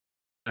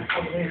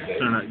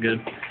They're not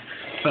good.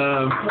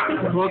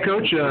 Well,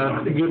 Coach,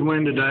 good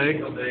win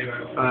today.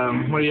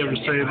 What do you have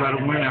to say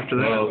about a win after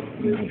that? Well,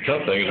 the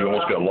tough thing is we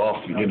almost got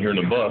lost getting here in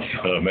the bus.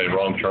 Made a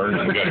wrong turn,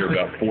 and we got here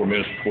about 4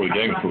 minutes before the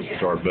game was supposed to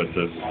start. But,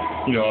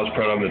 I was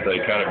proud of them that they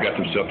kind of got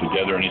themselves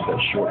together and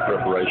that short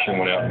preparation,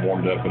 went out and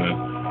warmed up in a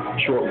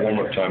short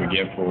warm-up time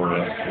again for,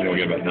 we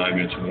got about 9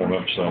 minutes of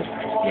warm-up. So,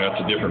 that's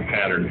a different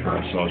pattern for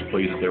us. So I was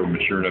pleased that they were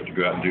mature enough to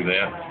go out and do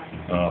that.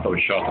 I thought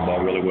we shot the ball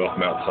really well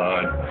from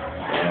outside.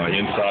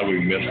 Inside, we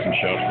missed some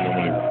shots we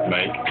normally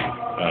make,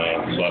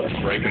 but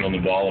breaking on the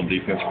ball and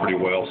defense pretty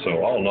well.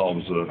 So all in all,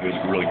 it was a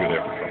really good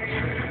effort.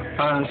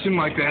 It seemed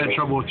like they had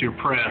trouble with your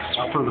press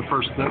for the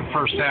first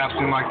half.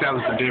 Seemed like that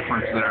was the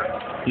difference there.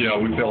 Yeah,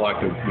 we felt like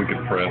we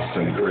could press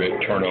and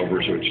create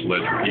turnovers, which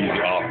led to easy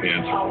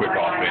offense or quick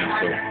offense.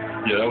 So,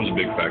 yeah, that was a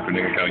big factor. And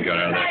then we kind of got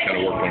out of that, kind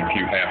of worked on a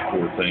few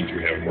half-court things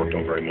we haven't worked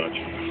on very much.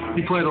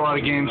 You played a lot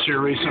of games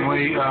here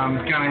recently, kind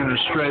of in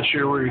a stretch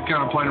here where you're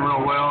kind of playing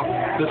real well.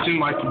 That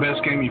seemed like the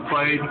best game you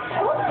played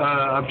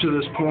up to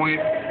this point.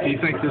 Do you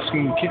think this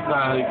can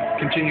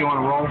continue on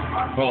a roll?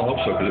 Well, I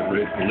hope so, because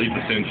it leads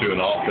us into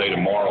an off day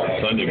tomorrow and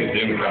Sunday, and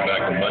then we come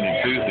back on Monday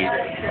and Tuesday.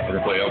 We're going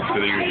to play Elk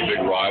City, who's a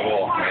big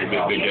rival. It'll be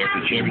a big game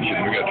for the championship,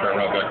 and we got to turn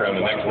around back around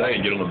the next day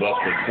and get on the bus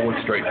for the 4th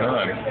straight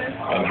time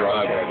and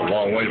drive a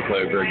long way to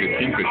play a very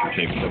good Kingfisher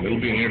team. So it'll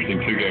be an interesting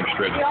 2-game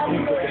stretch.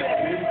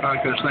 All right,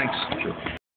 Coach, thanks. Sure.